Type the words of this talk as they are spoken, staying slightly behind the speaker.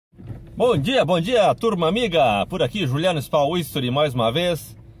Bom dia, turma amiga. Por aqui, Juliano Spawn History mais uma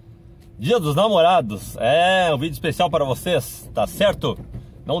vez. Dia dos Namorados. É um vídeo especial para vocês, tá certo?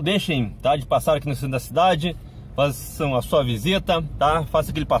 Não deixem, tá, de passar aqui no centro da cidade. Façam a sua visita, tá?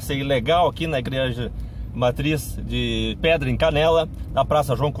 Faça aquele passeio legal aqui na igreja matriz de Pedra em Canela. Na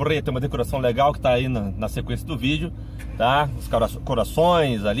Praça João Correia tem uma decoração legal que tá aí na sequência do vídeo, tá? Os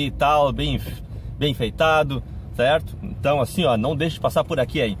corações ali e tal, bem enfeitado, certo? Então assim, ó, não deixe de passar por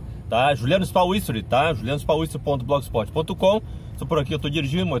aqui aí, tá? Juliano Spawn History, tá? julianospawhistory.blogspot.com. Estou por aqui, eu tô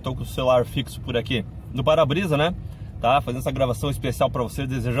dirigindo, eu tô com o celular fixo por aqui no para-brisa, né? Tá? Fazendo essa gravação especial para vocês,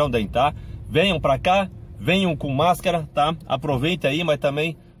 desejando aí, tá? Venham pra cá, venham com máscara, tá? Aproveitem aí, mas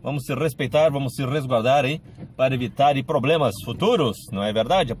também vamos se respeitar, vamos se resguardar aí para evitar problemas futuros, não é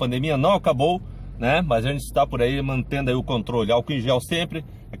verdade? A pandemia não acabou, né? Mas a gente está por aí mantendo aí o controle. Álcool em gel sempre,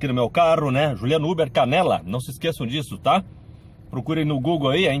 aqui no meu carro, né? Juliano Uber Canela, não se esqueçam disso, tá? Procurem no Google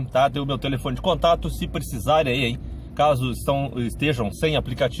aí, hein? Tá? Tem o meu telefone de contato, se precisarem aí, hein? Caso estejam sem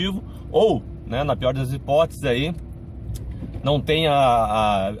aplicativo ou, né, na pior das hipóteses aí, não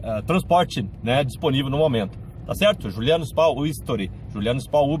tenha transporte, né, disponível no momento, tá certo? Juliano Spawn History, Juliano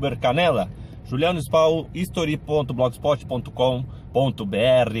Spawn Uber Canela,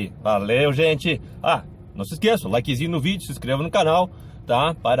 julianospawhistory.blogspot.com.br. Valeu, gente! Ah, não se esqueçam, likezinho no vídeo, se inscreva no canal,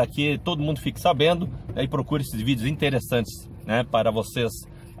 tá? Para que todo mundo fique sabendo, né, e procure esses vídeos interessantes, né, para vocês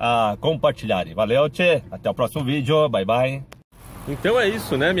compartilharem. Valeu, tchê! Até o próximo vídeo, bye bye! Então é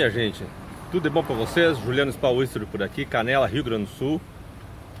isso, né, minha gente? Tudo de bom para vocês? Juliano Spawn History por aqui, Canela, Rio Grande do Sul.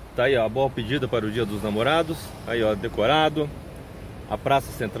 Tá aí, ó, a boa pedida para o Dia dos Namorados. Aí, ó, decorado. A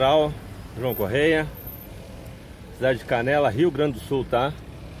Praça Central, João Correia. Cidade de Canela, Rio Grande do Sul, tá?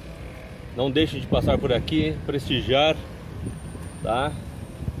 Não deixe de passar por aqui, prestigiar, tá?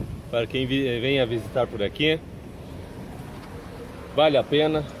 Para quem venha visitar por aqui. Vale a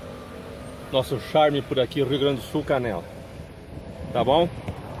pena. Nosso charme por aqui, Rio Grande do Sul, Canela. Tá bom?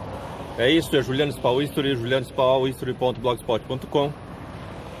 É isso, é Juliano Spawn History, julianospawhistory.blogspot.com.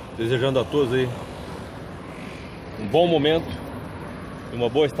 Desejando a todos aí um bom momento e uma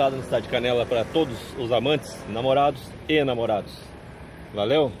boa estada na cidade de Canela para todos os amantes, namorados e namorados.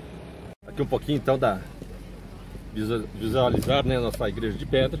 Valeu? Aqui um pouquinho então da visualizar, né, nossa igreja de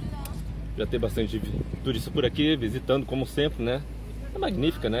pedra. Já tem bastante turista por aqui visitando, como sempre, né? É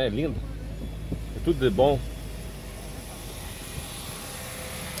magnífica, né? É linda. É tudo de bom.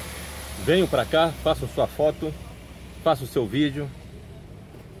 Venham pra cá, façam sua foto, façam o seu vídeo,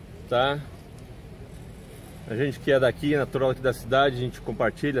 tá? A gente que é daqui, natural aqui da cidade, a gente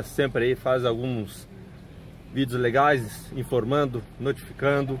compartilha sempre aí, faz alguns vídeos legais, informando,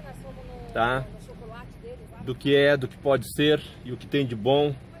 notificando, tá? Do que é, do que pode ser e o que tem de bom,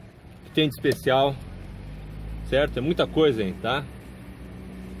 o que tem de especial, certo? É muita coisa, hein, tá?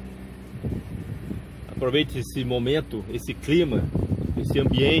 Aproveite esse momento, esse clima, esse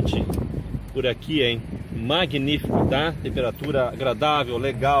ambiente por aqui, hein? Magnífico, tá? Temperatura agradável,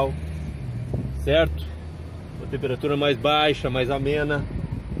 legal, certo? Uma temperatura mais baixa, mais amena,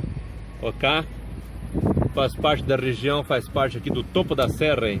 ok? Faz parte da região, faz parte aqui do topo da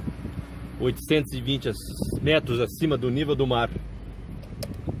serra, hein? 820 metros acima do nível do mar.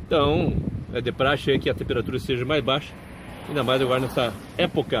 Então, é de praxe aí que a temperatura seja mais baixa, ainda mais agora nessa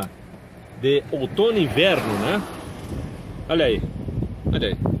época de outono e inverno, né? Olha aí, olha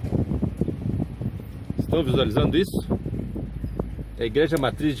aí. Estão visualizando isso? É a igreja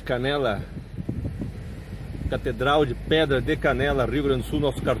matriz de Canela, Catedral de Pedra de Canela, Rio Grande do Sul,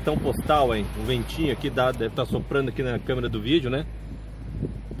 nosso cartão postal, hein? O ventinho aqui deve estar soprando aqui na câmera do vídeo, né?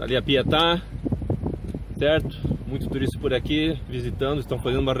 Tá ali a Pietá, certo? Muitos turistas por aqui visitando, estão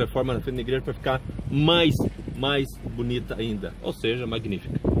fazendo uma reforma na frente da igreja para ficar mais bonita ainda, ou seja,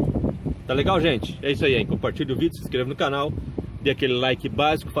 magnífica. Tá legal, gente? É isso aí, hein? Compartilhe o vídeo, se inscreva no canal, dê aquele like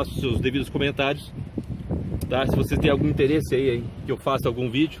básico, faça os seus devidos comentários, tá? Se vocês têm algum interesse aí, hein, que eu faça algum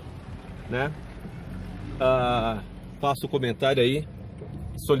vídeo, né? Faça o comentário aí,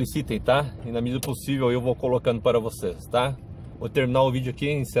 solicitem, tá? E na medida do possível eu vou colocando para vocês, tá? Vou terminar o vídeo aqui,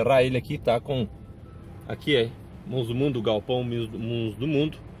 encerrar ele aqui, tá? Com aqui é Mãos do Mundo, Galpão Mãos do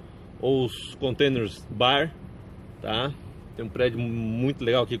Mundo, ou os Containers Bar, tá? Tem um prédio muito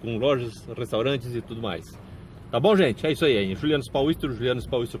legal aqui com lojas, restaurantes e tudo mais. Tá bom, gente? É isso aí, hein? Juliano Spawn History,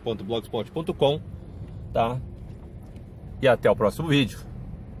 julianospawhistory.blogspot.com, tá? E até o próximo vídeo.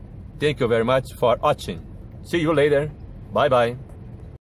 Thank you very much for watching. See you later. Bye bye.